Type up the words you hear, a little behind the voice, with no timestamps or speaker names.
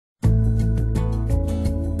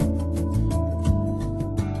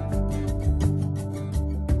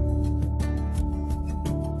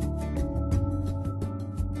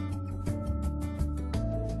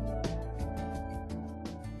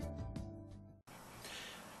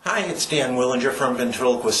Hi, it's Dan Willinger from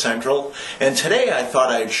Ventriloquist Central, and today I thought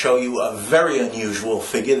I'd show you a very unusual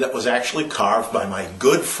figure that was actually carved by my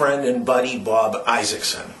good friend and buddy Bob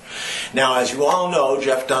Isaacson. Now, as you all know,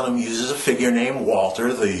 Jeff Dunham uses a figure named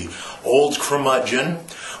Walter, the old curmudgeon.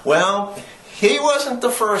 Well, he wasn't the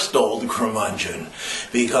first old curmudgeon,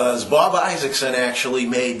 because Bob Isaacson actually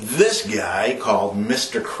made this guy called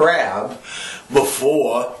Mr. Crabbe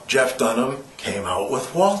before Jeff Dunham came out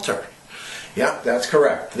with Walter. Yeah, that's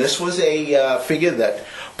correct. This was a figure that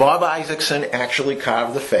Bob Isaacson actually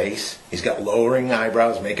carved the face. He's got lowering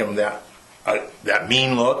eyebrows, making him that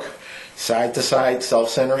mean look, side-to-side,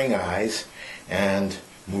 self-centering eyes, and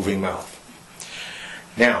moving mouth.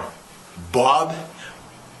 Now, Bob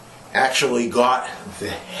actually got the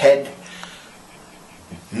head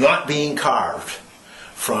not being carved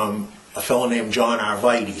from a fellow named John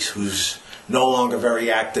Arvites, who's no longer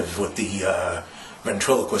very active with the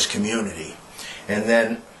ventriloquist community. And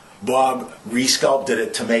then Bob resculpted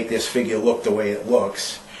it to make this figure look the way it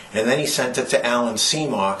looks. And then he sent it to Alan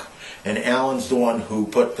Seamock, and Alan's the one who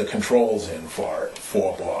put the controls in for it,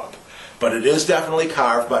 for Bob. But it is definitely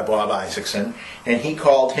carved by Bob Isaacson, and he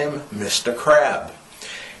called him Mr. Crabbe.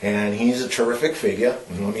 And he's a terrific figure.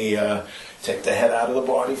 And let me take the head out of the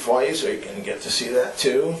body for you so you can get to see that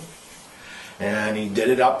too. And he did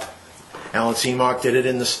it up. Alan Seamock did it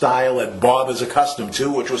in the style that Bob is accustomed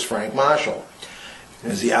to, which was Frank Marshall.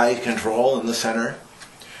 There's the eye control in the center,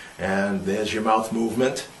 and there's your mouth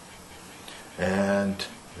movement, and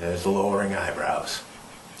there's the lowering eyebrows.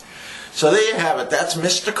 So there you have it. That's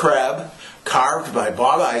Mr. Crabbe, carved by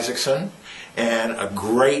Bob Isaacson, and a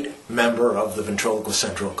great member of the Ventriloquist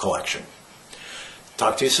Central collection.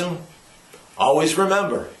 Talk to you soon. Always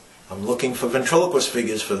remember, I'm looking for ventriloquist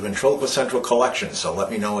figures for the Ventriloquist Central collection, so let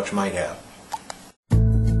me know what you might have.